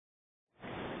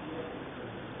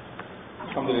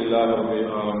Alhamdulillah Rabbil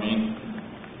Alameen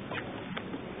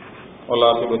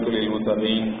Wal-aqibatu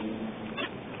lil-muttaqin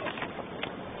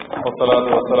Wassalatu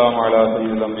wassalamu ala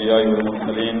sayyidil anbiya'i wal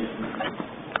mursalin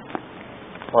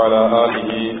wa ala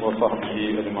alihi wa sahbihi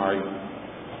ajma'in.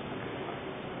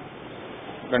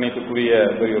 கணித்துக்குரிய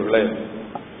பெரியோர்களே,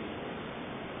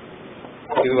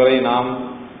 இதுவரை நாம்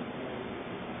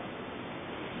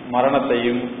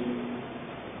மரணத்தையும்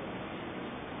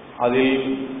அதில்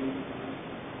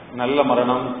நல்ல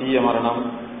மரணம், தீய மரணம்,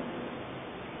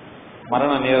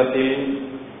 மரண நேரத்தில்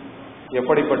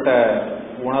எப்படிப்பட்ட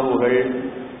உணர்வுகள்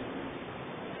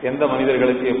எந்த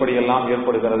மனிதர்களுக்கு எப்படியெல்லாம்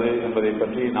ஏற்படுகிறது என்பதை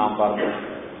பற்றி நாம் பார்ப்போம்.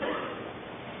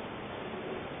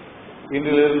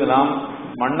 இன்றிலிருந்து நாம்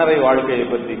மன்னரை வாழ்க்கையை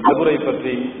பற்றி, கபரை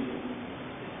பற்றி,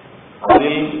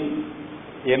 அதில்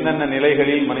என்னென்ன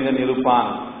நிலைகளில் மனிதன்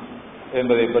இருப்பான்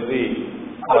என்பதை பற்றி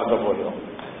பார்க்க போகிறோம்.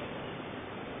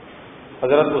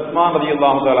 ஹஜ்ரத் உஸ்மான்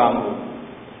ரலியல்லாஹு தஆலா அன்ஹு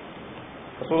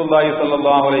ரசூலுல்லாஹி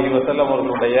ஸல்லல்லாஹு அலைஹி வஸல்லம்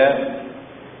அவர்களுடைய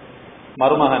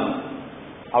மருமகன்,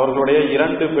 அவர்களுடைய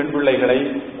 2 பெண் பிள்ளைகளை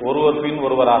ஒருவர் பின்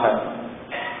ஒருவராக,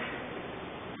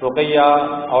 ருக்கையா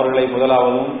அவர்களை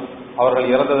முதலாவதும், அவர்கள்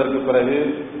இறந்ததற்கு பிறகு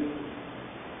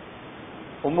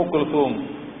உம்மு குல்சூம்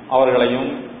அவர்களையும்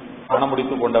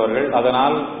மணமுடித்துக் கொண்டவர்கள்.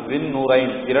 அதனால் ஜின்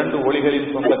நூரைன், 2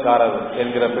 ஒளிகளின் சொந்தக்காரர்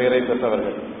என்கிற பெயரை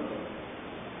பெற்றவர்கள்.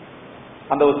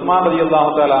 அந்த உஸ்மான்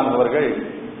ரலியல்லாஹு தஆலா அவர்கள்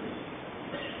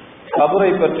கபரை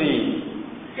பற்றி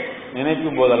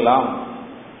நினைக்கும் போதெல்லாம்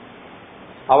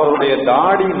அவருடைய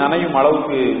தாடி நனையும்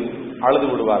அளவுக்கு அழுது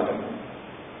விடுவார்கள்.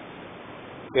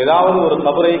 ஏதாவது ஒரு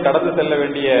கபரை கடந்து செல்ல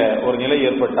வேண்டிய ஒரு நிலை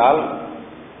ஏற்பட்டால்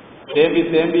தேம்பி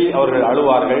தேம்பி அவர்கள்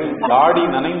அழுவார்கள். தாடி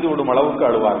நனைந்து விடும் அளவுக்கு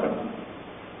அழுவார்கள்.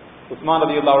 உஸ்மான்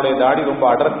ரலியல்லாஹுடைய தாடி ரொம்ப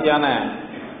அடர்த்தியான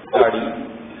தாடி.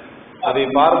 அதை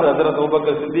பார்த்து ஹஜ்ரத்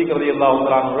அபூபக்கர் சித்திக் ரலியல்லாஹு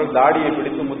தஆலா அவர்கள் தாடியை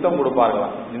பிடித்து முத்தம்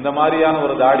கொடுப்பார்களாம். இந்த மாதிரியான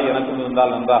ஒரு தாடி எனக்கும்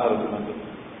இருந்தால் நன்றாக இருக்கும் என்று.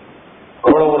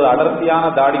 அவ்வளவு ஒரு அடர்த்தியான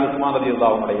தாடி உஸ்மான்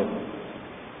ரலியல்லாஹு உடையது.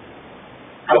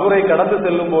 கபரை கடந்து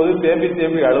செல்லும் போது தேம்பி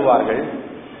தேம்பி அழுவார்கள்.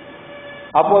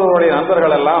 அப்போது அவருடைய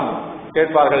நண்பர்கள் எல்லாம்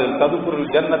கேட்பார்கள்,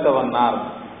 ததுக்குருள் ஜன்னத வன்னார்,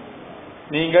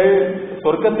 நீங்கள்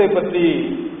சொர்க்கத்தை பற்றி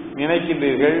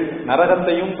நினைக்கின்றீர்கள்,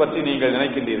 நரகத்தையும் பற்றி நீங்கள்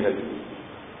நினைக்கின்றீர்கள்.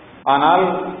 ஆனால்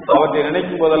அவற்றை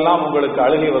நினைக்கும் போதெல்லாம் உங்களுக்கு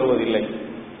அழுகை வருவதில்லை.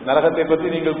 நரகத்தை பற்றி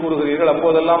நீங்கள் கூறுகிறீர்கள்,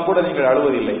 அப்போதெல்லாம் கூட நீங்கள்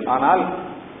அழுவதில்லை. ஆனால்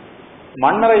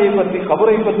மன்னரையை பற்றி,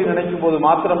 கபரை பற்றி நினைக்கும் போது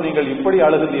மாத்திரம் நீங்கள் இப்படி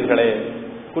அழுகின்றீர்களே,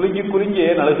 குலுங்கி குலுங்கி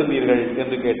ஏன் அழுகின்றீர்கள்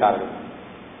என்று கேட்டார்கள்.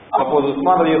 அப்போது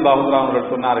உஸ்மான் ரலியல்லாஹு தஆலா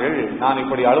அவர்கள் சொன்னார்கள், நான்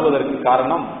இப்படி அழுவதற்கு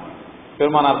காரணம்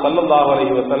பெருமானார் ஸல்லல்லாஹு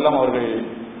அலைஹி வஸல்லம் அவர்கள்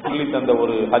சொல்லி தந்த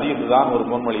ஒரு ஹதீஸ் தான், ஒரு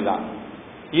பொன்மொழி தான்.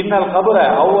 இன்னல் கபர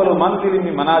அவ்வளவு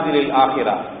மன்சிலின் மனாதிலில்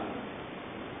ஆகிரா.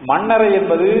 மன்னரை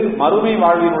என்பது மறுமை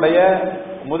வாழ்வினுடைய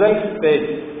முதல் ஸ்டேஜ்.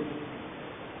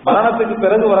 மரணத்துக்கு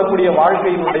பிறகு வரக்கூடிய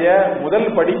வாழ்க்கையினுடைய முதல்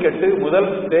படிக்கட்டு, முதல்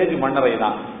ஸ்டேஜ் மன்னரை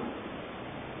தான்.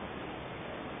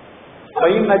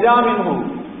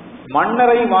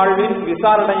 மன்னரை வாழ்வின்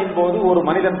விசாரணையின் போது ஒரு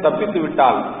மனிதன் தப்பித்து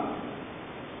விட்டால்,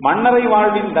 மன்னரை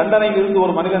வாழ்வின் தண்டனையில் இருந்து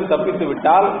ஒரு மனிதன் தப்பித்து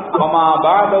விட்டால்,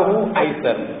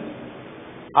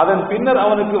 அதன் பின்னர்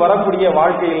அவனுக்கு வரக்கூடிய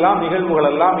வாழ்க்கையெல்லாம், நிகழ்வுகள்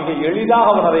எல்லாம் மிக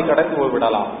எளிதாக அவன் அதை கடந்து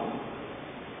போய்விடலாம்.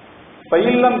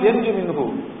 பயில்லம் என்று மின்ஹு,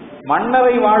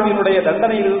 மன்னரை வாழ்வினுடைய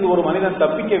தண்டனையில் இருந்து ஒரு மனிதன்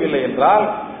தப்பிக்கவில்லை என்றால்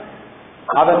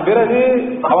அதன் பிறகு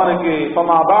அவனுக்கு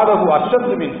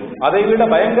அஷத்து மின்ஹு, அதைவிட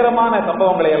பயங்கரமான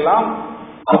சம்பவங்களை எல்லாம்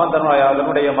அவன்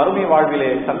தன்னுடைய மறுமை வாழ்விலே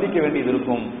சந்திக்க வேண்டியது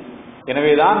இருக்கும்.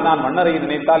 எனவேதான் நான் மன்னரை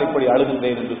நினைத்தால் இப்படி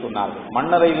அழுகின்றேன் என்று சொன்னார்கள்.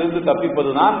 மன்னரையிலிருந்து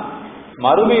தப்பிப்பதுதான்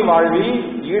மறுமை வாழ்வில்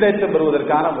ஈடேற்றம்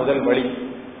பெறுவதற்கான முதல் வழி.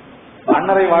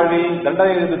 மன்னரை வாழ்வில்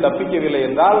தண்டனையிலிருந்து தப்பிக்கவில்லை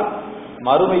என்றால்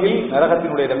மறுமையில்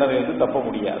நரகத்தினுடைய தண்டனையிலிருந்து தப்ப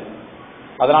முடியாது.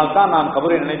 அதனால் தான் நான்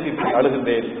கபரை நினைத்து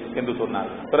அழுகின்றேன் என்று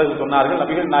சொன்னார்கள். பிறகு சொன்னார்கள்,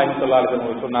 நபிகள் நாயகம் ஸல்லல்லாஹு அலைஹி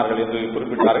வஸல்லம் சொன்னார்கள் என்று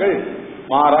குறிப்பிட்டார்கள்,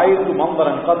 மா ராயித்து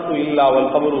மம்பரன் கத்து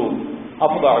இல்லாவல் கபரு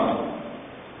அஃதாமி.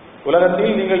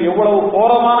 உலகத்தில் நீங்கள் எவ்வளவு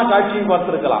கோரமான காட்சியை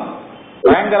பார்த்திருக்கலாம்.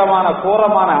 பயங்கரமான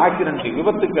கோரமான ஆக்சிடென்ட்,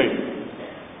 விபத்துக்கள்,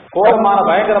 கோரமான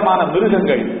பயங்கரமான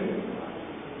மிருகங்கள்,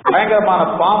 பயங்கரமான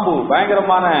பாம்பு,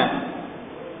 பயங்கரமான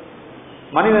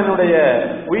மனிதனுடைய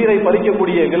உயிரை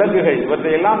பறிக்கக்கூடிய விலங்குகள்,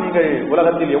 இவற்றையெல்லாம் நீங்கள்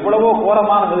உலகத்தில் எவ்வளவோ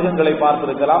கோரமான மிருகங்களை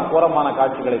பார்த்திருக்கலாம், கோரமான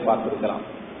காட்சிகளை பார்த்திருக்கலாம்.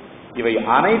 இவை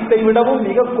அனைத்தை விடவும்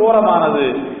மிக கோரமானது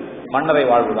மன்னரை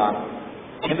வாழ்வுதான்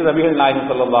என்று நபிகள் நாயகம்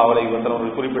ஸல்லல்லாஹு அலைஹி வஸல்லம்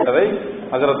அவர்கள் குறிப்பிட்டதை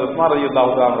ஹஜ்ரத் உஸ்மான்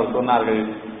ரலியல்லாஹு தஆலா அவர்கள் சொன்னார்கள்.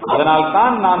 அதனால்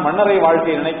தான் நான் மன்னரை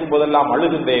வாழ்க்கையை நினைக்கும் போதெல்லாம்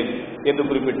அழுகின்றேன் என்று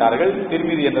குறிப்பிட்டார்கள்.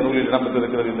 திர்மிதி என்ற நூலில்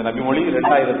இடம்பெற்றிருக்கிறது இந்த நபிமொழி.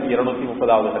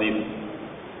 2230வது ஹதீஸ்.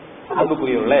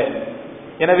 அன்புக்குரியவர்களே,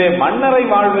 எனவே மன்னரை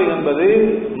வாழ்வு என்பது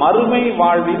மறுமை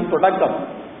வாழ்வின் தொடக்கம்.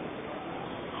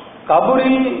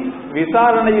 கபரில்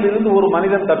விசாரணையில் இருந்து ஒரு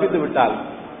மனிதன் தப்பித்து விட்டால்,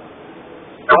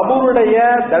 கபருடைய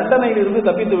தண்டனையிலிருந்து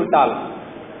தப்பித்து விட்டால்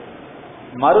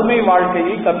மறுமை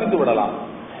வாழ்க்கையில் தப்பித்து விடலாம்.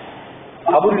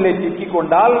 கபரிலே சிக்கிக்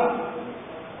கொண்டால்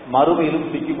மறுமையிலும்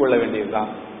சிக்கிக் கொள்ள வேண்டியதுதான்.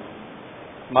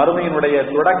 மறுமையினுடைய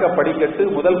தொடக்க படிக்கட்டு,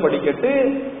 முதல் படிக்கட்டு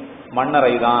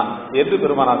மண்ணறை தான் என்று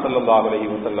பெருமானார் ஸல்லல்லாஹு அலைஹி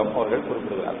வஸல்லம் அவர்கள்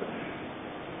குறிப்பிடுகிறார்கள்.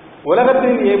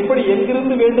 உலகத்தில் எப்படி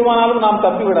எங்கிருந்து வேண்டுமானாலும் நாம்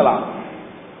தப்பிவிடலாம்.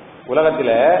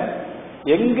 உலகத்தில்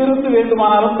எங்கிருந்து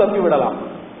வேண்டுமானாலும் தப்பிவிடலாம்.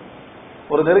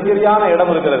 ஒரு நெருக்கடியான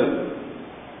இடம் இருக்கிறது,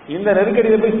 இந்த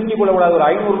நெருக்கடியில் போய் சிக்கிக் கொள்ளக்கூடாது. ஒரு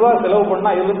 500 ரூபாய் செலவு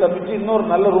பண்ணா இருந்து தப்பிச்சு இன்னொரு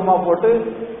நல்ல ரூமா போட்டு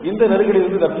இந்த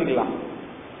நெருக்கடியிலிருந்து தப்பிக்கலாம்.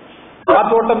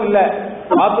 காத்தோட்டம் இல்ல,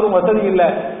 பாத்ரூம் வசதி இல்ல,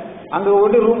 அங்க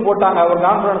ஒரு ரூம் போட்டாங்க, ஒரு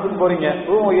கான்ஃபரன்ஸுக்கு போறீங்க,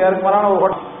 ரூம் 5000 மரான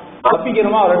ஒரு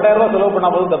தப்பிக்கணுமா, 2000 ரூபாய் செலவு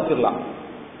பண்ணா போதும் தப்பிச்சிடலாம்.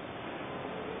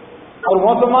 ஒரு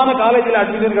மோசமான காலேஜில்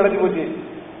அட்மிஷன் கிடைச்சி போச்சு,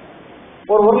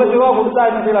 ஒரு 1 லட்சம் ரூபாய் கொடுத்தா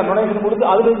என்ன செய்யலாம், டொனேஷன்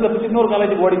கொடுத்து அதுல இருந்து தப்பிச்சு இன்னொரு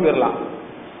காலேஜுக்கு ஓடி போயிடலாம்.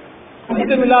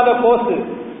 பிடித்தமில்லாத கோர்ஸ்,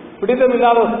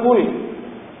 பிடித்தமில்லாத ஸ்கூல்,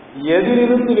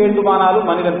 எதிலிருந்து வேண்டுமானாலும்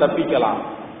மனிதன் தப்பிக்கலாம்.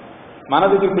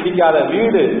 மனதுக்கு பிடிக்காத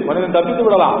வீடு மனிதன் தப்பித்து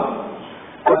விடலாம்.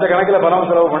 லட்சக்கணக்கில் பணம்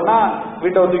செலவு பண்ணா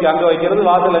வீட்டை ஒதுக்கி அங்க வைக்கிறது,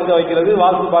 வாசல் அங்க வைக்கிறது,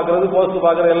 வாஸ்து பாக்குறது, போஸ்ட்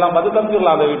பாக்குறது எல்லாம் பார்த்து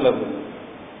தப்பிச்சிடலாம் அந்த வீட்டுல இருந்து.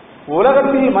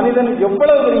 உலகத்தில் மனிதன்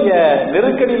எவ்வளவு பெரிய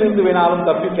நெருக்கடியில் இருந்து வேணாலும்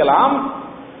தப்பிக்கலாம்,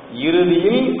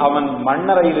 இறுதியில் அவன்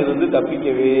மண்ணறையிலிருந்து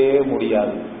தப்பிக்கவே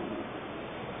முடியாது.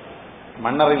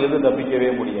 மண்ணறையிலிருந்து தப்பிக்கவே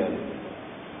முடியாது.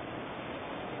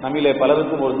 நம்மிலே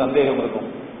பலருக்கும் ஒரு சந்தேகம் இருக்கும்,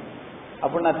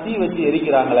 அப்படின்னா தீ வச்சு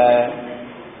எரிக்கிறாங்களே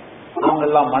அவங்க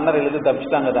எல்லாம் மண்ணறையிலிருந்து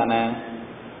தப்பிச்சிட்டாங்க தானே,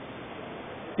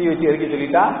 தீ வச்சு எரிக்க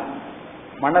சொல்லிட்டா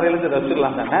மண்ணறையிலிருந்து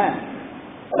தப்பிச்சிடலாம் தானே.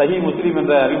 சஹீஹ் முஸ்லிம்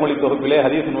என்ற அறிமொழி தொகுப்பிலே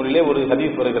ஹதீஸ் நூலிலே ஒரு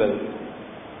ஹதீஸ் வருகிறது.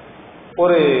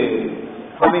 ஒரு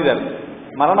மனிதர்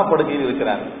மரணப்படுக்கையில்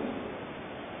இருக்கிறார்.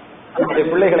 அவருடைய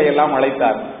பிள்ளைகளை எல்லாம்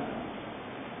அழைத்தார்.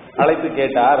 அழைத்து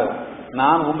கேட்டார்,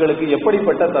 நான் உங்களுக்கு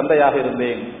எப்படிப்பட்ட தந்தையாக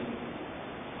இருந்தேன்,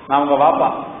 நான் உங்க வாப்பா,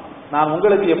 நான்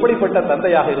உங்களுக்கு எப்படிப்பட்ட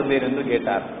தந்தையாக இருந்தேன் என்று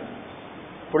கேட்டார்.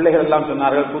 பிள்ளைகள் எல்லாம்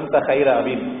சொன்னார்கள், குந்த கைர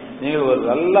அபீன், நீங்கள் ஒரு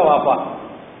நல்ல வாப்பா.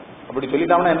 அப்படி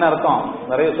சொல்லிட்டோம்னா என்ன அர்த்தம்,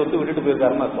 நிறைய சொத்து விட்டுட்டு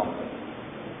போயிருக்காருன்னு அர்த்தம்.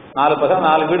 4 பசங்க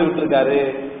 4 வீடு விட்டுருக்காரு,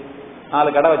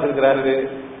 4 கடை வச்சிருக்கிறாரு,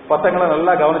 பசங்களை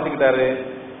நல்லா கவனிச்சுக்கிட்டாரு.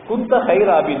 குந்த கைர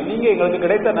அபீன், நீங்க எங்களுக்கு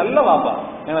கிடைத்த நல்ல வாப்பா,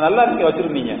 எங்க நல்லா இருக்க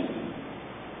வச்சிருந்தீங்க.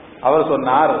 அவர்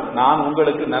சொன்னார், நான்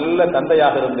உங்களுக்கு நல்ல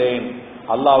தந்தையாக இருந்தேன்,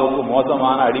 அல்லாஹ்வுக்கு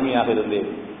மோசமான அடிமையாக இருந்தேன்.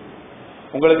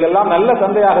 உங்களுக்கு எல்லாம் நல்ல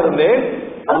தந்தையாக இருந்தேன்,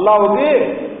 அல்லாஹ்வுக்கு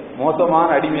மோசமான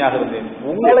அடிமையாக இருந்தேன்.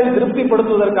 உங்களை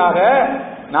திருப்திப்படுத்துவதற்காக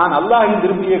நான் அல்லாஹ்வின்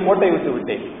திருப்தியை கோட்டை விட்டு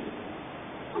விட்டேன்.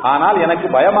 ஆனால் எனக்கு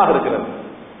பயமாக இருக்கிறது,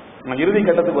 நான் இறுதி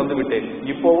கட்டத்துக்கு வந்து விட்டேன்.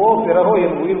 இப்போவோ பிறகோ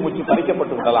என் உயிர் மூச்சு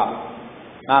பறிக்கப்பட்டு விடலாம்,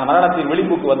 நான் மரணத்தின்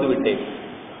விளிம்புக்கு வந்து விட்டேன்.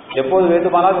 எப்போது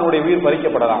வேண்டுமானால் என்னுடைய உயிர்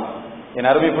பறிக்கப்படலாம். என்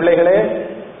அருமை பிள்ளைகளே,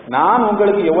 நான்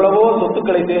உங்களுக்கு எவ்வளவோ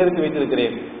சொத்துக்களை சேகரித்து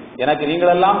வைத்திருக்கிறேன், எனக்கு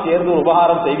நீங்களெல்லாம் சேர்ந்து ஒரு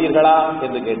உபகாரம் செய்வீர்களா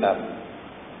என்று கேட்டார்.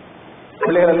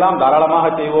 பிள்ளைகள் எல்லாம் தாராளமாக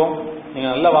செய்வோம், நீங்க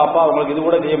நல்ல வாப்பா, உங்களுக்கு இது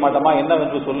கூட செய்ய மாட்டோமா,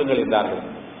 என்னவென்று சொல்லுங்கள் என்றார்கள்.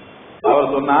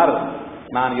 அவர் சொன்னார்,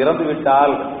 நான் இறந்து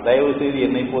விட்டால் தயவு செய்து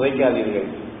என்னை புதைக்காதீர்கள்.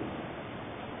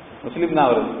 முஸ்லிம் தான்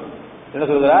அவர். என்ன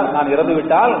சொல்கிறார், நான் இறந்து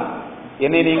விட்டால்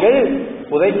என்னை நீங்கள்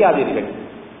புதைக்காதீர்கள்.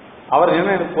 அவர்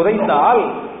என்ன புதைத்தால்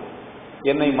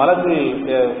என்னை மலக்கு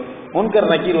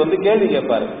முன்கர் நக்கீர் வந்து கேள்வி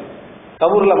கேட்பாரு.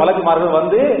 கபூர்ல மலக்குமார்கள்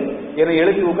வந்து என்னை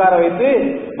எழுப்பி உட்கார வைத்து,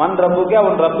 மண் ரப்புக்கு,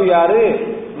 அவன் ரப்பு யாரு,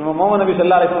 முஹம்மது நபி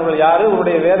ஸல்லல்லாஹு அலைஹி வஸல்லம் யாரு,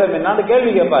 உன்னுடைய வேதம் என்னான்னு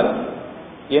கேள்வி கேட்பாரு.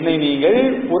 என்னை நீங்கள்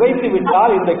புதைத்து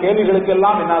விட்டால் இந்த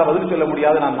கேள்விகளுக்கெல்லாம் என்னால் பதில் சொல்ல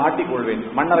முடியாது, நான் மாட்டிக்கொள்வேன்,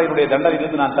 மண்ணறையினுடைய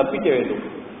தண்டனையிலிருந்து நான் தப்பிக்க வேண்டும்.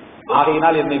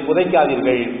 ஆகையினால் என்னை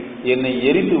புதைக்காதீர்கள், என்னை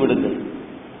எரித்து விடுங்கள்.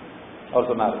 அவர்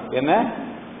சொன்னார், என்ன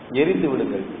எரித்து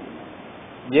விடுங்கள்,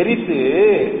 எரித்து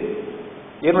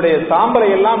என்னுடைய சாம்பலை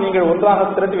எல்லாம் நீங்கள் ஒன்றாக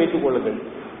திரட்டி வைத்துக் கொள்ளுங்கள்,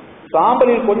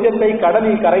 சாம்பலில் கொஞ்சத்தை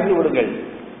கடலில் கரைத்து விடுங்கள்,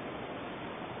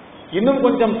 இன்னும்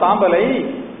கொஞ்சம் சாம்பலை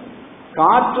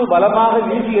காற்று பலமாக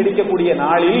வீசி அடிக்கக்கூடிய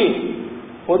நாளில்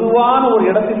பொதுவான ஒரு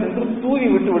இடத்தில் நின்று தூவி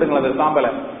விட்டு விடுங்கள் அந்த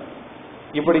சாம்பலை.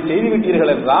 இப்படி செய்து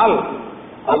விட்டீர்கள் என்றால்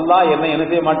அல்லாஹ் என்னை என்ன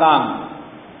செய்ய மாட்டான்,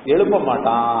 எழுப்ப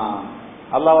மாட்டான்.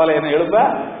 அல்லாஹ்வால என்னை எழுப்ப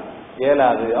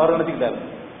இயலாது. அவர் நினைச்சுக்கிட்டாரு,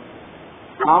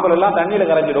 சாம்பல் எல்லாம் தண்ணியில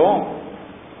கரைஞ்சிடும்,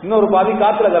 இன்னொரு பாதி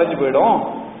காத்துல கரைஞ்சு போயிடும்,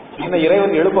 இந்த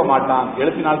இறைவன் எழுப்ப மாட்டான்,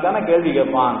 எழுப்பினால்தானே கேள்வி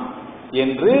கேட்பான்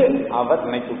என்று அவர்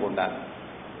நினைத்துக் கொண்டார்.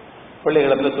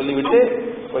 பிள்ளைகளிடத்துல சொல்லிவிட்டு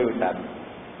போய்விட்டார்.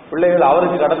 பிள்ளைகள்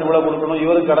அவருக்கு கடன் விழா கொடுக்கணும்,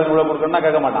 இவருக்கு கடன் விழா கொடுக்கணும்னா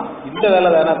கேட்க மாட்டான். இந்த வேலை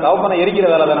தானே, தவப்பனை எரிக்கிற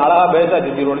வேலை தானே, அழகா பேசா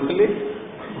செஞ்சிருவோம்னு சொல்லி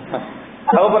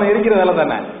தவப்பனை எரிக்கிற வேலை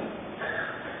தானே,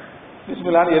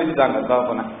 பிஸ்மில்லான்னு எரிச்சுட்டாங்க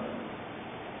தவப்பனை.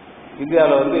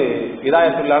 இந்தியாவில் வந்து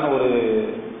இதாயத்துல்லான்னு ஒரு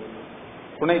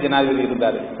துணை ஜனாதிபதி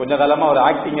இருந்தார். கொஞ்ச காலமா அவர்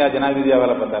ஆக்டிங்கா ஜனாதிபதியா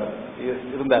வேலை பார்த்தார்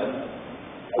இருந்தார்.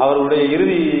 அவருடைய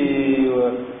இறுதி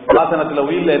சாசனத்தில்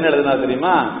உயிரில் என்ன எழுதினார்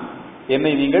தெரியுமா,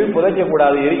 என்னை நீங்கள் புதைக்க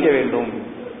கூடாது, எரிக்க வேண்டும்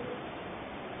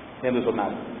என்று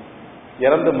சொன்னார்.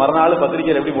 இறந்து மறுநாள்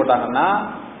பத்திரிகையில் எப்படி போட்டாங்கன்னா,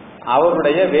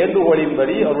 அவருடைய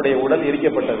வேண்டுகோளின்படி அவருடைய உடல்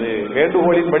எரிக்கப்பட்டது.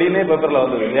 வேண்டுகோளின்படினே பேப்பர்ல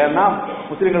வந்தது. ஏன்னா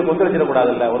முஸ்லீம்கள்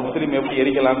கொந்தளிச்சிடக்கூடாதுல்ல, ஒரு முஸ்லீம் எப்படி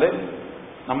எரிக்கலான்னு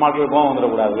நம்மளுக்கு கோபம்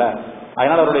வந்துடக்கூடாதுல்ல,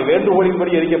 அதனால அவருடைய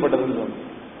வேண்டுகோளின்படி எரிக்கப்பட்டதுன்னு சொன்னார்.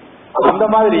 அந்த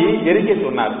மாதிரி எரிக்க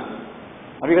சொன்னார்.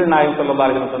 நபிகள் நாயகம் ஸல்லல்லாஹு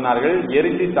அலைஹி வஸல்லம் சொன்னார்கள்,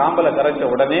 எரிச்சு சாம்பலை கரைச்ச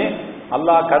உடனே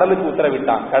அல்லாஹ் கடலுக்கு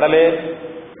உத்தரவிட்டான், கடலே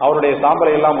அவருடைய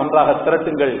சாம்பலை எல்லாம் ஒன்றாக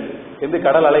திரட்டுங்கள் என்று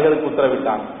கடல் அலைகளுக்கு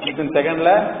உத்தரவிட்டான். வித்தின் செகண்ட்ல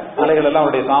அலைகள் எல்லாம்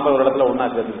அவருடைய சாம்பல் ஒரு இடத்துல ஒன்னா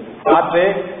சேர்ந்து, காற்றே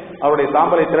அவருடைய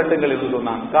சாம்பலை திரட்டுங்கள் என்று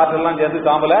சொன்னான். காற்றெல்லாம் சேர்ந்து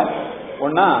சாம்பலை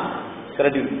ஒன்னா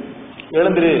திரட்டி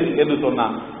எழுந்திரு என்று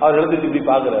சொன்னான். அவர் எழுந்திருக்கு இப்படி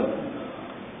பார்க்கிறார்.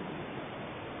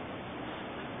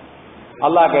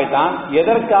 அல்லாஹ் கேட்டான்,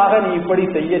 எதற்காக நீ இப்படி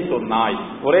செய்ய சொன்னாய்?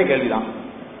 ஒரே கேள்விதான்,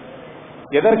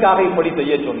 எதற்காக இப்படி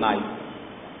செய்ய சொன்னாய்?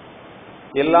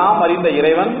 எல்லாம் அறிந்த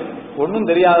இறைவன் ஒன்னும்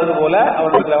தெரியாதது போல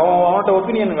அவன்கிட்ட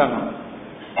ஒப்பீனியன் வேணும்.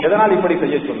 எதனால் இப்படி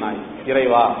செய்ய சொன்னாய்?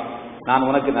 இறைவா, நான்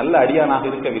உனக்கு நல்ல அடியானாக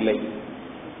இருக்கவில்லை.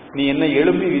 நீ என்னை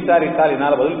எழுப்பி விசாரித்தால்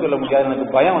என்னால் பதில் சொல்ல முடியாது. எனக்கு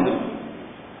பயம் வந்துருச்சு,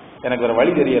 எனக்கு வேற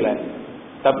வழி தெரியல,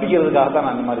 தப்பிக்கிறதுக்காகத்தான்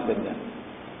நான் இந்த மாதிரி செஞ்சேன்.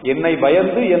 என்னை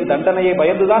பயந்து, என் தண்டனையை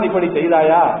பயந்துதான் இப்படி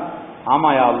செய்தாயா?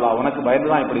 ஆமாயா அல்லாஹ், உனக்கு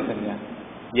பயந்துதான் இப்படி செஞ்சேன்.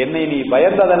 என்னை நீ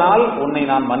பயந்ததனால் உன்னை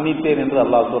நான் மன்னித்தேன் என்று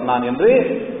அல்லாஹ் சொன்னான் என்று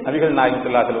நபிகள் நாயகம்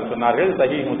ஸல்லல்லாஹு அலைஹி வஸல்லம் சொன்னார்கள்.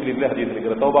 சஹீஹ் முஸ்லிம்ல ஹதீஸ்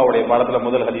இருக்கிற தௌபாவுடைய பாடத்துல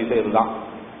முதல் ஹதீஸே இதுதான்.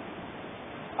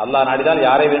 அல்லாஹ் நாடினால்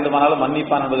யாரை வேண்டுமானாலும்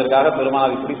மன்னிப்பான் என்பதற்காக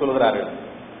பெருமானார் இப்படி சொல்கிறார்கள்.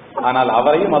 ஆனால்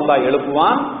அவரையும் அல்லாஹ்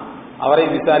எழுப்புவான், அவரை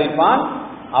விசாரிப்பான்,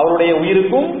 அவருடைய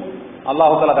உயிருக்கும்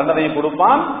அல்லாஹ் தஆலா தண்டனையை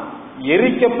கொடுப்பான்.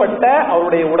 எரிக்கப்பட்ட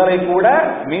அவருடைய உடலை கூட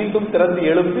மீண்டும் திறந்து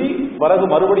எழுப்பி பிறகு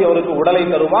மறுபடியும் அவருக்கு உடலை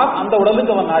தருவான். அந்த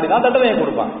உடலுக்கு அவன் நாடினால் தண்டனையை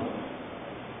கொடுப்பான்.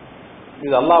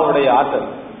 இது அல்லாஹ்வுடைய ஆற்றல்,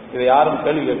 இதை யாரும்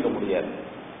கேள்வி கேட்க முடியாது.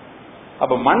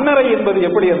 அப்ப மன்னரை என்பது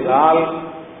எப்படி என்றால்,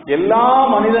 எல்லா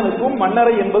மனிதனுக்கும்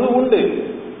மன்னரை என்பது உண்டு.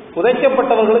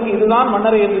 புதைக்கப்பட்டவர்களுக்கு இதுதான்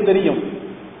மன்னரை என்று தெரியும்,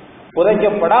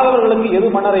 புதைக்கப்படாதவர்களுக்கு எது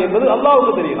மன்னரை என்பது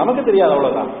அல்லாஹ்வுக்கு தெரியும், நமக்கு தெரியாது,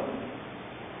 அவ்வளவுதான்.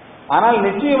 ஆனால்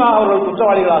நிச்சயமாக அவர்கள்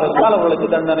குற்றவாளிகளாக இருந்தால் அவர்களுக்கு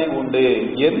தண்டனை உண்டு.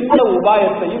 எந்த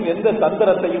உபாயத்தையும் எந்த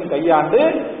தந்திரத்தையும் கையாண்டு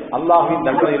அல்லாஹ்வின்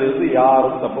தண்டனையிலிருந்து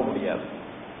யாரும் தப்ப முடியாது.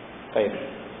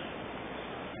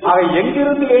 ஆக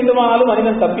எங்கிருந்து வேண்டுமானாலும்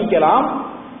மனிதன் தப்பிக்கலாம்,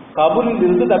 கபூரில்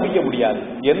இருந்து தப்பிக்க முடியாது.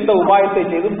 எந்த உபாயத்தை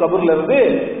செய்தும் கபூரில் இருந்து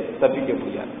தப்பிக்க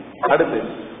முடியாது. அடுத்து,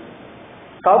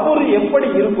 கபூர் எப்படி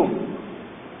இருக்கும்?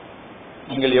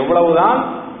 நீங்கள் எவ்வளவுதான்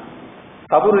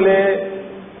கபூரிலே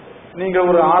நீங்க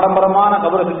ஒரு ஆடம்பரமான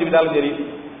கபரை செஞ்சுக்கிட்டாலும் சரி,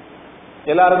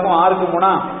 எல்லாருக்கும் 6க்கு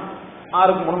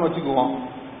 3 வச்சுக்குவோம்.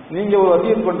 நீங்க ஒரு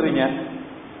வசியத் பண்றீங்க,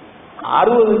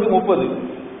 60க்கு 30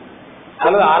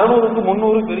 அல்லது 600க்கு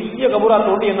 300 பெரிய கபூரா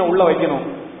தோண்டி என்ன உள்ள வைக்கணும்.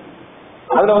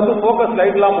 அதுல போக்கஸ்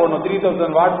லைட் எல்லாம் போடணும்,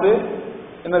 3000 வாட்ஸ்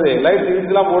என்னது லைட்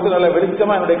எல்லாம் போட்டு நல்ல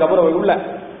வெளிச்சமா என்னுடைய கபரை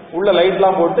உள்ள லைட்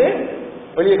எல்லாம் போட்டு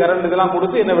வெளியே கரண்ட் இதெல்லாம்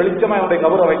கொடுத்து என்ன வெளிச்சமா என்னுடைய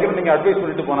கபரை வைக்கணும் நீங்க அட்வைஸ்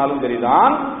பண்ணிட்டு போனாலும்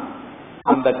சரிதான்,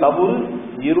 அந்த கபூர்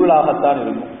இருளாகத்தான்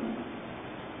இருக்கும்.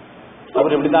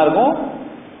 கபூர் எப்படித்தான் இருக்கும்?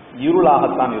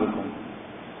 இருளாகத்தான் இருக்கும்.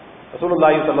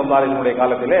 ரசூலுல்லாஹி ஸல்லல்லாஹு அலைஹி வஸல்லம்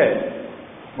காலத்திலே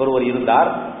ஒருவர்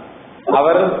இருந்தார்.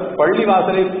 அவர்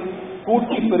பள்ளிவாசலை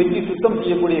கூட்டி பெருக்கி சுத்தம்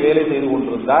செய்யக்கூடிய வேலை செய்து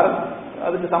கொண்டிருந்தார்.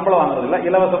 அதுக்கு சம்பளம் வாங்குறதில்லை,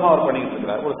 இலவசமா அவர் பண்ணிட்டு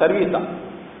இருக்கிறார். ஒரு சர்வீஸ் தான்.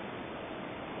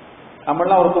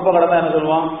 நம்மளாம் ஒரு குப்பை கடை என்ன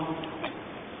சொல்லுவோம்,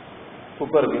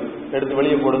 குப்பை இருக்கு எடுத்து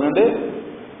வெளியே போடுங்கன்ட்டு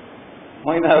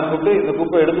மைனாரை கூப்பிட்டு இந்த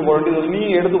குப்பை எடுத்து போட வேண்டியது நீ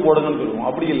எடுத்து போடுங்கன்னு சொல்லுவோம்.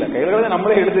 அப்படி இல்லை, கையில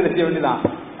நம்மளே எடுத்து வச்ச வேண்டியதான்.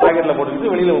 பாக்கெட்ல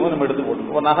போட்டுக்கிட்டு வெளியில போகும்போது நம்ம எடுத்து போட்டு,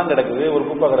 ஒரு நகம் கிடக்குது, ஒரு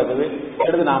குப்பை கிடக்குது,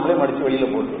 எடுத்து நாமளே மடிச்சு வெளியில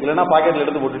போட்டு, இல்லைன்னா பாக்கெட்ல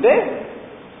எடுத்து போட்டுட்டு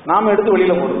நாம எடுத்து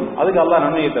வெளியில போடணும். அதுக்கு அல்லாஹ்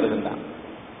நன்மையை தருகின்றான்.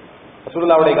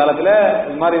 ரசூலுல்லாஹ்வுடைய காலத்துல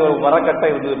இது மாதிரி ஒரு மரக்கட்டை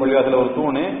இருந்தது, பள்ளிவாசல ஒரு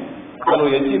தூணு, அதுல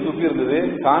ஒரு எச்சி துப்பி இருந்தது,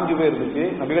 காஞ்சி போய் இருந்துச்சு.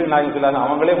 நபிகள் நாயகம் ஸல்லல்லாஹு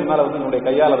அவங்களே முன்னால என்னுடைய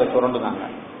கையால் அதை சுரண்டுனாங்க.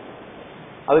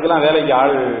 அதுக்கெல்லாம் வேலைக்கு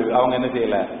ஆள் அவங்க என்ன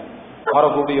செய்யல, அவரை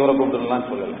கூப்பிட்டு இவரை கூப்பிட்டுலாம்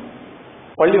சொல்லல.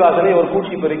 பள்ளிவாசலை ஒரு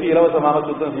கூட்டி பெருக்கி இலவசமாக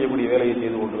சுத்தம் செய்யக்கூடிய வேலையை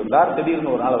செய்து கொண்டிருந்தார்.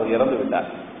 திடீர்னு ஒரு நாள் அவர் இறந்து விட்டார்.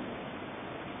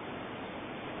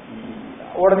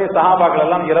 உடனே சஹாபாக்கள்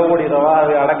எல்லாம் இரவோடு இரவா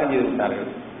அதை அடக்கம் செய்து விட்டார்கள்.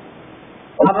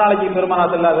 மறுநாளைக்கு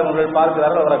பெருமானார் ஸல்லல்லாஹு அலைஹி வஸல்லம்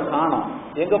பார்க்கிறார்கள், அவரை காணோம்.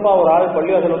 எங்கப்பா ஒரு ஆள்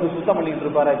பள்ளிவாசல் சுத்தம் பண்ணிட்டு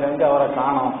இருப்பாரு, எங்க அவரை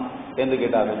காணோம் என்று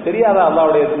கேட்டார்கள். தெரியாதா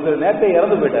அல்லாஹ்வுடைய தூதர் நேரத்தை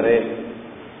இறந்து போயிட்டாரு,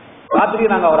 ராத்திரி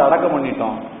நாங்க அவரை அடக்கம்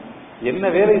பண்ணிட்டோம், என்ன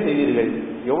வேலை செய்வீர்கள்,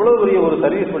 எவ்வளவு பெரிய ஒரு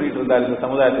சர்வீஸ் பண்ணிட்டு இருந்தார் இந்த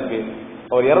சமுதாயத்துக்கு,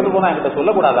 அவர் இறந்து போனா என்கிட்ட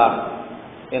சொல்லக்கூடாதா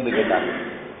என்று கேட்டார்கள்.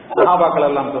 சஹாபாக்கள்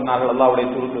எல்லாம் சொன்னார்கள், அல்லாஹ்வுடைய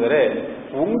தூதரே,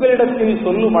 உங்களிடத்தில்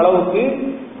சொல்லும் அளவுக்கு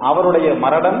அவருடைய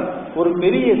மரணம் ஒரு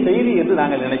பெரிய செய்தி என்று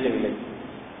நாங்கள் நினைக்கவில்லை.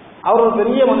 அவர் ஒரு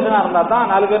பெரிய மனுஷனா இருந்தா தான்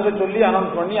 4 பேருக்கு சொல்லி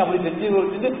அனௌன்ஸ் பண்ணி அப்படி செஞ்சு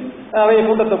நிறைய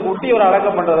கூட்டத்தை கூட்டி அவர்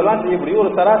அடக்கம் பண்றதெல்லாம் செய்ய முடியும்.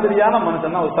 ஒரு சராசரியான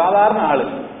மனுஷன் தான், ஒரு சாதாரண ஆளு.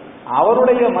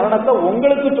 அவருடைய மரணத்தை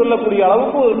உங்களுக்கு சொல்லக்கூடிய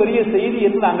அளவுக்கு ஒரு பெரிய செய்தி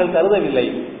என்று நாங்கள் கருதவில்லை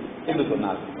என்று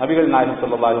சொன்னார். நபிகள் நாயகம்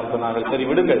ஸல்லல்லாஹு அலைஹி வஸல்லம் சொன்னார்கள், சரி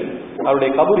விடுங்கள், அவருடைய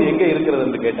கபர் எங்கே இருக்கிறது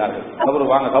என்று கேட்டார்கள்.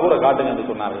 கபர் வாங்க, கபரை காட்டுங்க என்று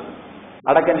சொன்னார்கள்.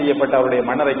 அடக்கம் செய்யப்பட்ட அவருடைய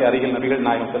மண்ணறைக்கு அருகில் நபிகள்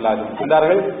நாயகம் ஸல்லல்லாஹு அலைஹி வஸல்லம்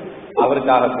சென்றார்கள்.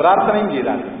 அவருக்காக பிரார்த்தனையும்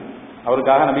செய்தார்கள்.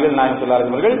 அவருக்காக நபிகள் நாயகம் ஸல்லல்லாஹு அலைஹி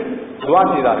வஸல்லம் அவர்கள் துஆ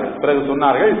செய்தார்கள். பிறகு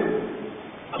சொன்னார்கள்,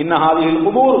 இன்ன ஹாதிஹில்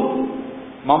குபூர்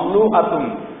மம்லூஅத்துன்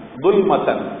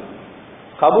துல்மத்தன்,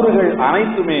 கபறுகள்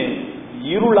அனைத்துமே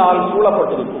இருளால்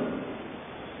சூழப்பட்டிருக்கும்,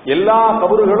 எல்லா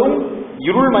கபறுகளும்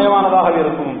இருள்மயமானதாக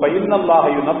இருக்கும். பைன்னல்லாஹ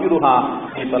யுனவ்விருஹா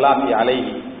ஃபி ஸலாத்தி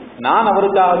அலைஹி, நான்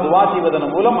அவருக்காக துஆ செய்வதன்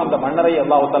மூலம் அந்த மண்ணறை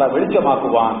அல்லாஹ் தஆலா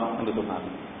வெளிச்சமாக்குவான் என்று சொன்னார்.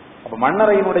 அப்ப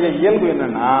மண்ணறையினுடைய இயல்பு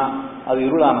என்னன்னா அது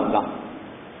இருளானதுதான்.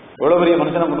 எவ்வளவு பெரிய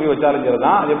மனுஷனை கொண்டு போய் வச்சாலும்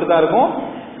சரிதான், அது எப்படிதான் இருக்கும்?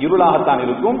 இருளாகத்தான்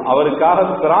இருக்கும். அவருக்காக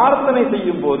பிரார்த்தனை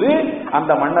செய்யும் போது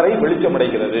அந்த மண்ணறை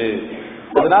வெளிச்சமடைகிறது.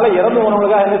 அதனால இறந்து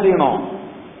போனவங்களுக்காக என்ன செய்யணும்?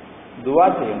 துஆ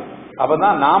செய்யணும்.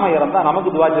 அப்பதான் நாம இறந்தா நமக்கு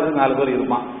துஆ செய்யறதுக்கு 4 பேர்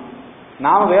இருப்பான்.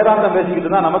 நாம வேதாந்தம் பேசிக்கிட்டு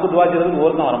இருந்தா நமக்கு துஆ செய்யறதுக்கு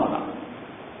ஒருத்தன் வரமாட்டான்.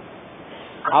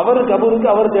 அவர் கபருக்கு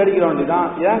அவர் தேடிக்கிற வேண்டியதான்,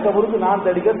 ஏன் கபருக்கு நான்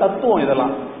தேடிக்க தத்துவம்.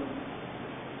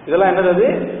 இதெல்லாம் என்னது?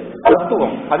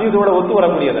 தத்துவம். ஹதீஸோட ஒத்து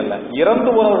வரக்கூடியதல்ல. இறந்து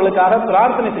போனவர்களுக்காக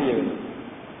பிரார்த்தனை செய்ய வேண்டும்.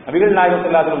 நபிகள் நாயகம்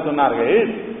ஸல்லல்லாஹு அலைஹி வஸல்லம் சொன்னார்கள்,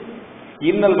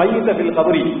 இன்னல் மையித ஃபில்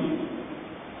கபரி,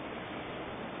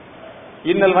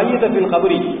 இன்னல் மையித ஃபில்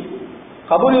கபரி,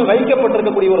 கபரில்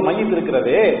வைக்கப்பட்டிருக்கக்கூடிய ஒரு மையத்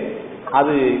இருக்கிறது,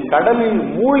 அது கடலில்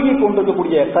மூழ்கி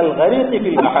கொண்டிருக்கக்கூடிய கல் கரீத்தி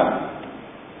ஃபில் நஹர்,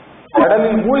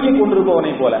 கடலில் மூழ்கி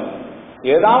கொண்டிருப்பவனை போல,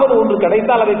 ஏதாவது ஒன்று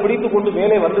கிடைத்தால் அதை பிடித்துக் கொண்டு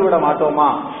மேலே வந்துவிட மாட்டோமா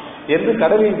என்று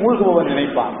கடலில் மூழ்குபவன்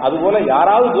நினைப்பான். அதுபோல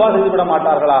யாராவது துஆ செய்து விட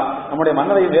மாட்டார்களா, நம்முடைய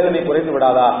மன்னரையின் வேதனை குறைந்து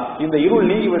விடாதா, இந்த இருள்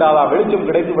நீங்கி விடாதா, வெளிச்சம்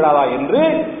கிடைத்து விடாதா என்று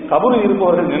கபரில்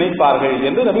இருப்பவர்கள் நினைப்பார்கள்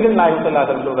என்று நபிகள் நாயகம் ஸல்லல்லாஹு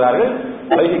அலைஹி வஸல்லம் சொல்கிறார்கள்.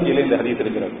 பைஹிக்கிலே இந்த ஹதீஸ்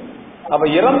இருக்கிறது. அப்ப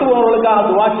இறந்து போனவர்களுக்காக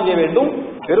துஆ செய்ய வேண்டும்.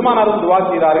 பெருமானாரும் துஆ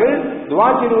செய்தார்கள். துஆ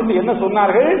செய்துவிட்டு என்ன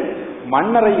சொன்னார்கள்?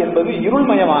 மண்ணறை என்பது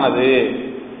இருள்மயமானது,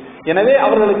 எனவே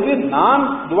அவர்களுக்கு நான்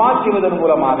துஆ செய்வதன்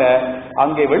மூலமாக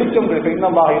அங்கே வெளிச்சம்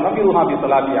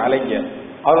அலைய,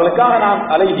 அவர்களுக்காக நான்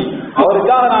அலைகி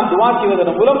அவருக்காக நான் துஆ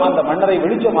செய்வதன் மூலம் அந்த மண்ணறை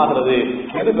வெளிச்சமாகிறது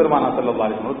என்று பெருமானார் ஸல்லல்லாஹு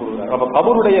அலைஹி வஸல்லம் கூறுகிறார். அப்ப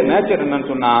கபருடைய நேச்சர் என்னன்னு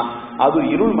சொன்னா அது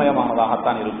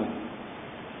இருள்மயமானதாகத்தான் இருக்கும்.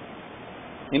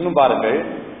 இன்னும் பாருங்கள்,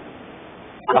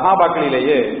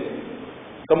 சஹாபாக்களிலேயே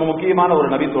ரொம்ப முக்கியமான ஒரு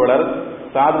நபி தோழர்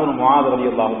சஅத் இப்னு முஆத்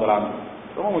ரலியல்லாஹு தஆலா,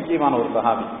 ரொம்ப முக்கியமான ஒரு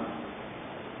சஹாபி.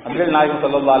 நபிகள் நாயகம்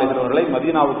ஸல்லல்லாஹு அலைஹி வஸல்லம் அவர்களை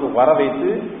மதீனாவுக்கு வர வைத்து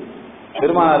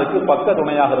பெருமானாருக்கு பக்க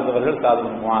துணையாக இருந்தவர்கள் சஅத்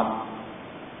இப்னு முஆத்.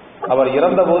 அவர்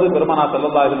இறந்தபோது பெருமானார்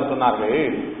ஸல்லல்லாஹு அலைஹி வஸல்லம் சொன்னார்கள்,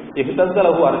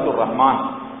 இஹ்தஸலஹு அர்ஷுர் ரஹ்மான்,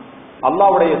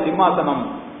 அல்லாஹ்வுடைய சிம்மாசனம்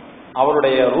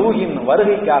அவருடைய ரூஹின்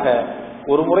வருகைக்காக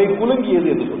ஒரு முறை குலுங்கியது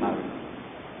என்று சொன்னார்கள்.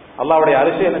 அல்லாஹ்வுடைய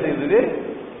அரிசி என்ன செய்தது?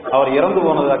 அவர் இறந்து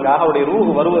போனதற்காக, அவருடைய ரூஹ்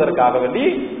வருவதற்காக வேண்டி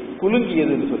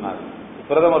குலுங்கியது என்று சொன்னார்கள்.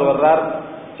 பிரதமர் வர்றார்,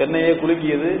 சென்னையே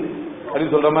குலுங்கியது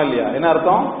அப்படின்னு சொல்றோமா இல்லையா? என்ன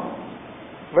அர்த்தம்?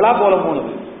 விழா கோலம்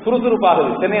போனது,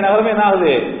 சுறுசுறுப்பாகுது. சென்னை நகரமே என்ன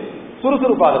ஆகுது?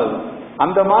 சுறுசுறுப்பாகிறது.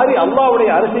 அந்த மாதிரி அல்லாஹ்வுடைய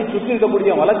அரசை சுற்றி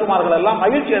இருக்கக்கூடிய மலக்குமார்கள் எல்லாம்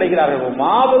மகிழ்ச்சி அடைகிறார்கள்.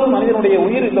 மாபெரும் மனிதனுடைய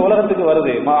உயிர் இந்த உலகத்துக்கு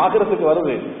வருது, ஆகிரத்துக்கு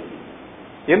வருது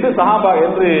என்று சஹாபா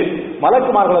என்று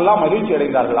மலக்குமார்கள் எல்லாம் மகிழ்ச்சி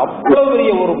அடைகிறார்கள். அவ்வளவு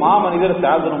பெரிய ஒரு மாமனிதர்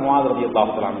சஅத் இப்னு முஆத்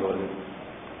ரலியல்லாஹு தஆலா அவர்கள்.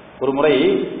 ஒரு முறை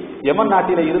யமன்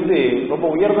நாட்டில இருந்து ரொம்ப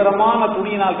உயர்தரமான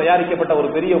துணியினால் தயாரிக்கப்பட்ட ஒரு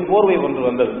பெரிய போர்வை ஒன்று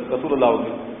வந்தது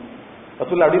ரசூலுல்லாஹ்வுக்கு.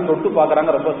 ரசூலுல்லாஹ் அப்படியே தொட்டு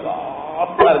பார்க்கறாங்க, ரொம்ப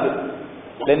சாஃப்டா இருக்கு.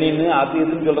 லெனின் அது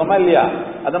இதுன்னு சொல்றோமா இல்லையா?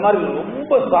 அந்த மாதிரி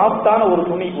ரொம்ப சாஃப்டான ஒரு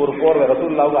துணி, ஒரு போர்வை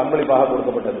ரசூலுல்லாஹ்வுக்கு அன்பளிப்பாக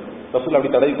கொடுக்கப்பட்டது. ரசூலுல்லாஹ்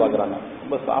அப்படி தடவி பார்க்கறாங்க,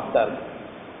 ரொம்ப சாஃப்டா இருக்கு.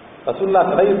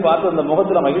 ரசூலுல்லாஹ் தடவி பார்த்து அந்த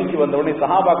முகத்துல மகிழ்ச்சி வந்த உடனே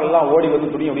சஹாபாக்கள் எல்லாம் ஓடி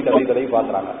வந்து துணி அப்படி தடவி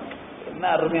பார்க்கறாங்க. என்ன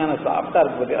அருமையான சாஃப்டா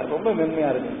இருக்கு பாத்தியா, ரொம்ப மென்மையா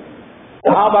இருக்கு.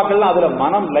 சஹாபாக்கள் அதுல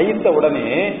மனம் லயித்த உடனே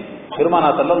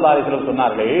பெருமானார் ஸல்லல்லாஹு அலைஹி வஸல்லம்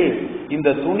சொன்னார்கள், இந்த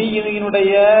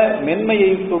துணியினுடைய மென்மையை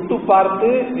தொட்டு பார்த்து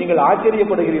நீங்கள்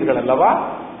ஆச்சரியப்படுகிறீர்கள் அல்லவா?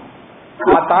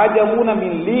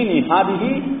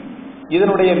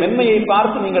 இதனுடைய மென்மையை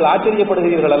பார்த்து நீங்கள்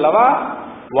ஆச்சரியப்படுகிறீர்கள் அல்லவா?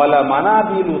 வல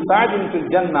மனாதிலு சாஜின் ஃபில்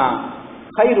ஜன்னா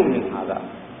கைரும் மின் ஹாதா,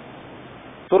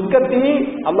 சொர்க்கத்தில்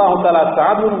அல்லாஹ் தஆலா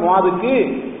சஅத் இப்னு முஆதுக்கு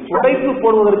உடைத்து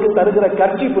போடுவதற்கு தருகிற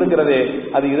கர்ச்சீப் இருக்கிறது,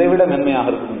 அது இதைவிட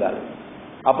மென்மையாக இருக்கும்.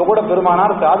 அப்ப கூட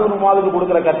பெருமானார் சஅத் இப்னு முஆதுக்கு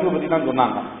கொடுக்கிற கர்ச்சீப் பத்தி தான்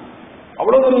சொன்னாங்க.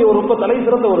 அவ்வளவு பெரிய ஒரு ரொம்ப தலை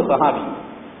சிறந்த ஒரு சஹாபி.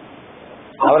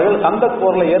 அவர்கள் கந்தக்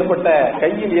போர்ல ஏற்பட்ட,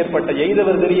 கையில் ஏற்பட்ட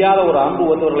எய்தவர் தெரியாத ஒரு அம்பு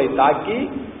வந்தவர்களை தாக்கி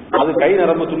அது கை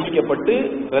நரம்பு துண்டிக்கப்பட்டு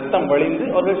ரத்தம் வழிந்து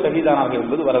அவர்கள் ஷஹீதானார்கள்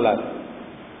என்பது வரலாறு.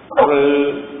 அவர்கள்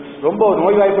ரொம்ப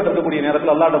நோய்வாய்ப்பட்டிருக்கக்கூடிய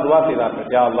நேரத்தில் அல்லாஹ்விடம் துஆ செய்தார்கள்,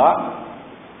 யா அல்லாஹ்,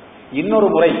 இன்னொரு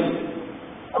முறை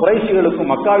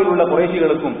குறைஷிகளுக்கும் மக்காவில் உள்ள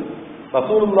குறைஷிகளுக்கும்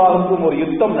ரசூலுல்லாஹுக்கும் ஒரு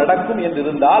யுத்தம் நடக்கும் என்று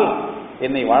இருந்தால்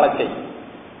என்னை வாழச் செய்.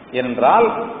 ஏனென்றால்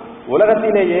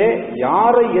உலகத்திலேயே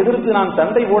யாரை எதிர்த்து நான்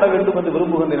சண்டை போட வேண்டும் என்று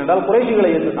விரும்புகின்றேன் என்றால் குறைஷிகளை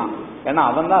எதிர்த்தான். ஏன்னா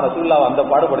அவன் தான் ரசூலுல்லாஹ் அந்த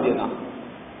பாடுபடுத்தினான்.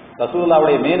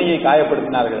 ரசூலுல்லாஹ்வுடைய மேனியை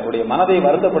காயப்படுத்தினார்கள், அவருடைய மனதை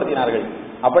வருத்தப்படுத்தினார்கள்.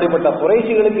 அப்படிப்பட்ட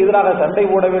குறைஷிகளுக்கு எதிராக சண்டை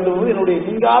போட வேண்டும் என்பது என்னுடைய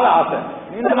நீங்காத ஆசை,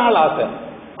 நீண்ட நாள் ஆசை.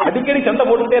 அடிக்கடி சண்டை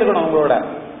போட்டுக்கிட்டே இருக்கணும், உங்களோட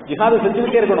ஜிஹாது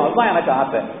செஞ்சுக்கிட்டே இருக்கணும், அதுதான் எனக்கு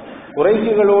ஆசை.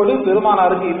 குறைஷிகளோடு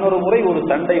பெருமானாருக்கு இன்னொரு முறை ஒரு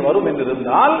சண்டை வரும் என்று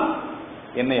இருந்தால்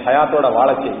என்னை ஹயாத்தோட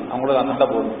வாழச்சை, அவங்களோட சண்டை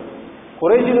போடும்.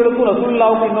 குறைஷிகளுக்கும்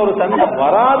ரசூலுல்லாஹ்வுக்கும் இன்னொரு சண்டை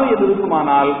வராது என்று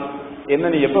இருக்குமானால் என்ன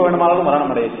நீ எப்ப வேணுமானாலும்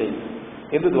மரணம் அடைய செய்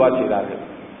என்று துவா செய்தார்கள்.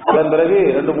 அதன் பிறகு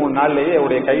 2-3 நாள்லேயே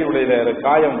அவருடைய கையுடைய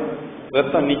காயம்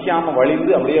ரத்தம் நிக்காம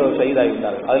வழிந்து அப்படியே அவர்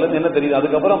ஷஹீதாகிவிட்டார்கள். அதுல இருந்து என்ன தெரியுது,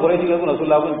 அதுக்கப்புறம் குறைஷிகளுக்கும்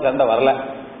ரசூலுல்லாஹ்வுக்கும் சண்டை வரல.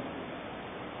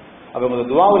 அவங்க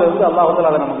துவாவில இருந்து அல்லாஹ்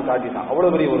அதை நமக்கு காட்டிட்டான்.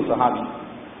 அவ்வளவு பெரிய ஒரு சஹாபி.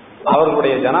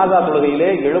 அவர்களுடைய ஜனாசா தொழுகையிலே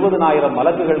 70,000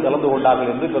 மலக்குகள் கலந்து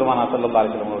கொண்டார்கள் என்று பெருமானார் ஸல்லல்லாஹு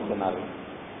அலைஹி வஸல்லம் சொன்னார்கள்.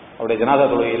 அவருடைய ஜனாசா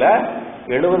தொழுகையில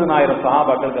 70,000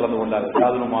 சஹாபாக்கள் கலந்து கொண்டார்கள்.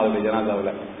 சாதுமாவுடைய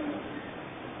ஜனாசாவில்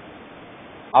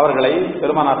அவர்களை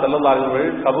பெருமானார் ஸல்லல்லாஹு அலைஹி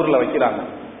வஸல்லம் கபூர்ல வைக்கிறாங்க.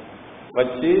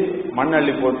 வச்சு மண்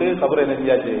அள்ளி போட்டு கபரை என்ன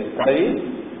செஞ்சாச்சு, தடவி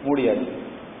மூடியாச்சு.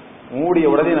 மூடிய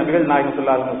உடனே நபிகள் நாயகம்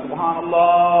ஸல்லல்லாஹு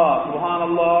சுப்ஹானல்லாஹ்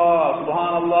சுப்ஹானல்லாஹ்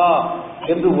சுப்ஹானல்லாஹ்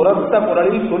என்று உரத்த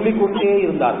குரலில் சொல்லிக் கொண்டே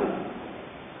இருந்தார்கள்.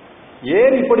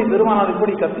 ஏன் இப்படி பெருமானார்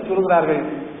இப்படி கத்தி சொல்கிறார்கள்,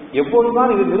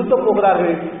 எப்போதுதான் இது நிறுத்தப்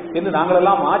போகிறார்கள் என்று நாங்கள்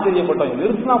எல்லாம் ஆச்சரியப்பட்டோம்.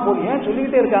 நிறுத்தினா போது ஏன்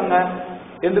சொல்லிக்கிட்டே இருக்காங்க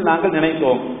என்று நாங்கள்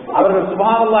நினைத்தோம். அவர்கள்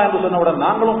சுப்ஹானல்லாஹ் என்று சொன்னவுடன்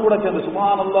நாங்களும் கூட சேர்ந்து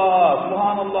சுப்ஹானல்லாஹ்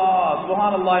சுப்ஹானல்லாஹ்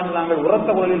சுப்ஹானல்லாஹ் என்று நாங்கள் உரத்த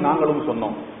குரலில் நாங்களும்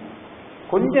சொன்னோம்.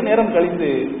 கொஞ்ச நேரம் கழித்து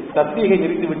தஸ்பீகை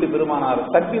நிறுத்திவிட்டு பெருமானார்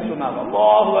தக்பீர் சொன்னார்.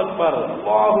 அல்லாஹு அக்பர்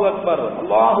அல்லாஹு அக்பர்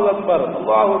அல்லாஹு அக்பர்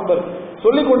அல்லாஹு அக்பர்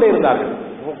சொல்லிக் கொண்டே இருந்தார்கள்.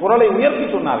 குரலை உயர்த்தி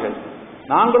சொன்னார்கள்.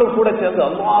 நாங்களும் கூட சேர்ந்து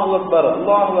அல்லாஹு அக்பர்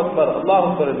அல்லாஹு அக்பர் அல்லாஹு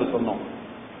அக்பர் என்று சொன்னோம்.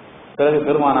 பிறகு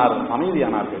பெருமானார்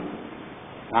அமைதியானார்கள்.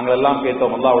 நாங்கள் எல்லாம்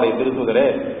கேட்டோம், அல்லாஹ்வுடைய திருத்தூதரே,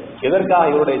 எதற்காக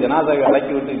இவருடைய ஜனாசாவை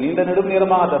அடக்கிவிட்டு நீண்ட நெடும்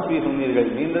நேரமாக தக்பீர் சொன்னீர்கள்,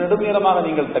 நீண்ட நெடும் நேரமாக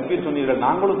நீங்கள் தக்பீர் சொன்னீர்கள்,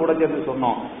 நாங்களும் கூட சேர்ந்து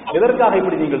சொன்னோம், எதற்காக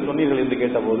இப்படி நீங்கள் சொன்னீர்கள் என்று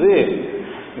கேட்டபோது,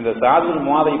 இந்த சாதுல்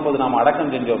முஆதை இப்போது நாம்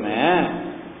அடக்கம் செஞ்சோமே,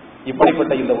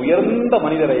 இப்படிப்பட்ட இந்த உயர்ந்த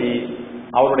மனிதரை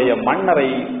அவருடைய மன்னரை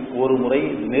ஒரு முறை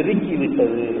நெருக்கி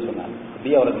விட்டது என்று சொன்னார்.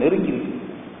 அப்படியே அவரை நெருக்கி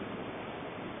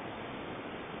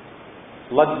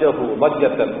லஜ்ஜஹு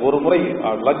லஜ்ஜத்தன், ஒரு முறை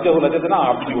லஜ்ஜஹு லஜ்ஜத்தனா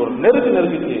அப்படி ஒரு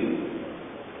நெருக்கிச்சு.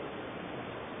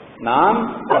 நான்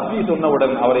தப்பி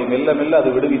சொன்னவுடன் அவரை மெல்ல மெல்ல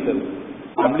அது விடுவித்தது.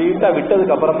 கம்ப்ளீட்டா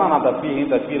விட்டதுக்கு அப்புறம் தான் நான்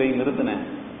தப்பீரையும் நிறுத்தினேன்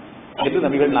என்று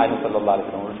நபிகள் நாயகம் ஸல்லல்லாஹு அலைஹி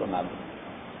வஸல்லம் சொன்னார்.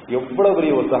 எவ்வளவு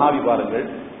பெரிய ஒரு சஹாபி பாருங்கள்,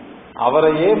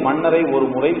 அவரையே மன்னரை ஒரு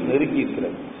முறை நெருக்கி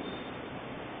இருக்கிறது.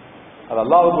 அது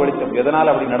அல்லாஹ்வுக்கு வெளிச்சம்.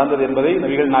 எதனால் அப்படி நடந்தது என்பதை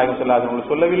நபிகள் நாயகம் ஸல்லல்லாஹு அலைஹி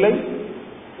வஸல்லம் சொல்லவில்லை.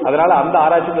 அதனால அந்த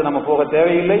ஆராய்ச்சிக்கு நம்ம போக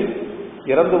தேவையில்லை.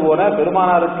 இறந்து போன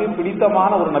பெருமானாருக்கு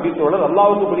பிடித்தமான ஒரு நபித்தோழர்,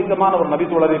 அல்லாஹ்வுக்கு பிடித்தமான ஒரு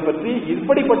நபித்தோழரை பற்றி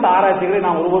இப்படிப்பட்ட ஆராய்ச்சிகளை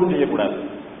நாம் ஒருவரும் செய்யக்கூடாது.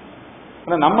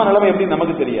 நம்ம நிலைமை எப்படி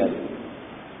நமக்கு தெரியாது.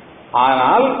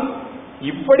 ஆனால்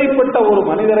இப்படிப்பட்ட ஒரு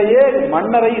மனிதரையே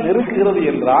மன்னரை நெருக்குகிறது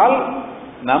என்றால்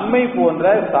நம்மை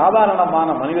போன்ற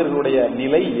சாதாரணமான மனிதர்களுடைய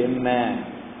நிலை என்ன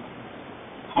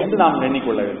என்று நாம்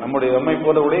எண்ணிக்கொள்ள வேண்டும். நம்மை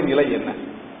போன்றவருடைய நிலை என்ன?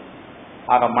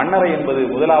 ஆக மன்னரை என்பது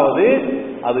முதலாவது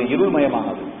அது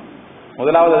இருள்மயமானது.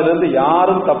 முதலாவது அதிலிருந்து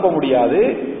யாரும் தப்ப முடியாது.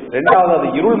 இரண்டாவது அது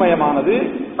இருள்மயமானது,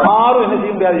 யாரும் என்ன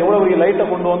செய்ய முடியாது. எவ்வளவு பெரிய லைட்டை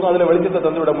கொண்டு வந்து அதுல வெளிச்சத்தை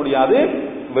தந்துவிட முடியாது,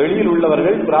 வெளியில்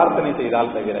உள்ளவர்கள் பிரார்த்தனை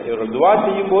செய்தால் தவிர. இவர்கள் துவா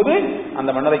செய்யும் போது அந்த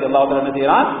மன்னரைக்கு அல்லாஹ் என்ன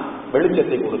செய்யறான்,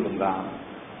 வெளிச்சத்தை கொடுக்கின்றான்.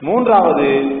 மூன்றாவது,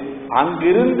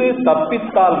 அங்கிருந்து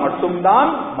தப்பித்தால்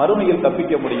மட்டும்தான் மறுமையில்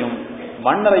தப்பிக்க முடியும்.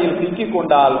 மன்னரையில் சிக்கிக்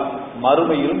கொண்டால்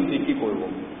மறுமையிலும் சிக்கிக்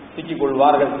கொள்வோம். சிக்கிக்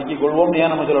கொள்வார்கள், சிக்கிக் கொள்வோம்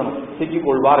ஏன் நம்ம சொல்லணும், சிக்கிக்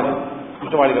கொள்வார்கள்.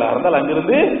 குற்றவாளிகளாக இருந்தால்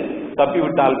அங்கிருந்து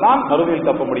தப்பிவிட்டால் தான் மறுமையில்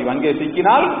தப்ப முடியும். அங்கே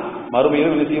சிக்கினால்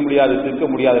மறுமையிலும் என்ன செய்ய முடியாது, சிக்க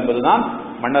முடியாது என்பதுதான்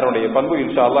மன்னருடைய பண்பு.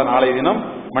 இன்ஷா அல்லாஹ் நாளைய தினம்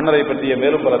மன்னரை பற்றிய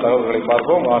மேலும் பல தகவல்களை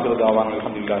பார்ப்போம். வாஹிரு தஅவானா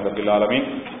அல்ஹம்துலில்லாஹி ரப்பில் ஆலமீன்.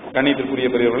 கண்ணியத்திற்குரிய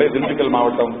பெரியவர்களே, திண்டுக்கல்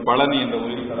மாவட்டம் பழனி என்ற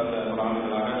ஊரில் கடந்த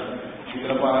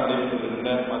சிறப்பாக நடைபெற்றிருந்த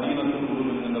மதீனத்துல்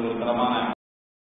உலூம் என்ற ஒரு தரமான